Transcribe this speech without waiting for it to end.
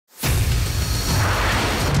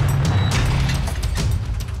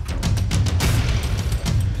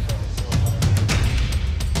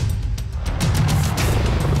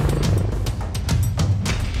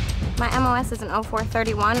MOS is an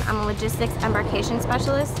 0431. I'm a logistics embarkation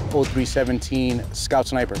specialist. 0317 Scout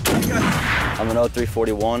Sniper. I'm an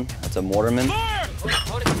 0341. That's a mortarman.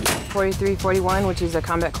 4341, which is a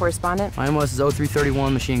combat correspondent. My MOS is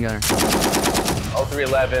 0331 machine gunner.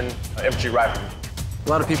 0311 infantry rifleman. A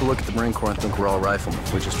lot of people look at the Marine Corps and think we're all riflemen,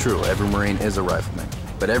 which is true. Every Marine is a rifleman.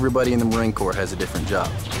 But everybody in the Marine Corps has a different job.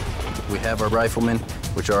 We have our riflemen,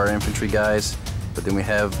 which are our infantry guys, but then we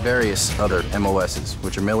have various other MOSs,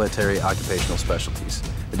 which are military occupational specialties,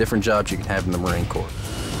 the different jobs you can have in the Marine Corps.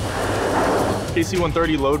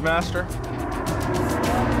 KC-130 Loadmaster.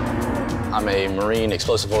 I'm a Marine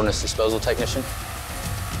Explosive Ordnance Disposal Technician.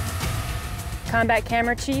 Combat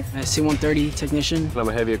camera chief. C-130 technician. I'm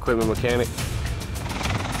a heavy equipment mechanic.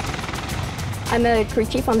 I'm a crew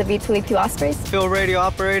chief on the V-22 Ospreys. Field radio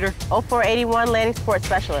operator. 0481 landing support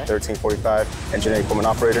specialist. 1345 engineering equipment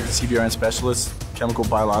operator. CBRN specialist, chemical,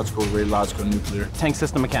 biological, radiological, nuclear. Tank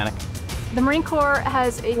system mechanic. The Marine Corps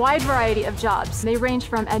has a wide variety of jobs. They range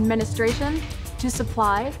from administration to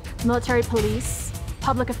supply, military police,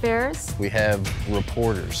 public affairs. We have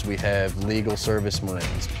reporters, we have legal service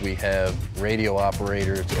Marines, we have radio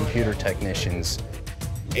operators, computer technicians.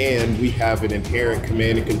 And we have an inherent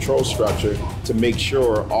command and control structure to make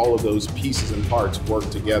sure all of those pieces and parts work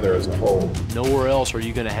together as a whole. Nowhere else are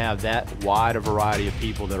you going to have that wide a variety of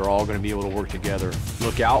people that are all going to be able to work together,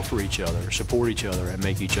 look out for each other, support each other, and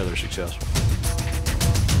make each other successful.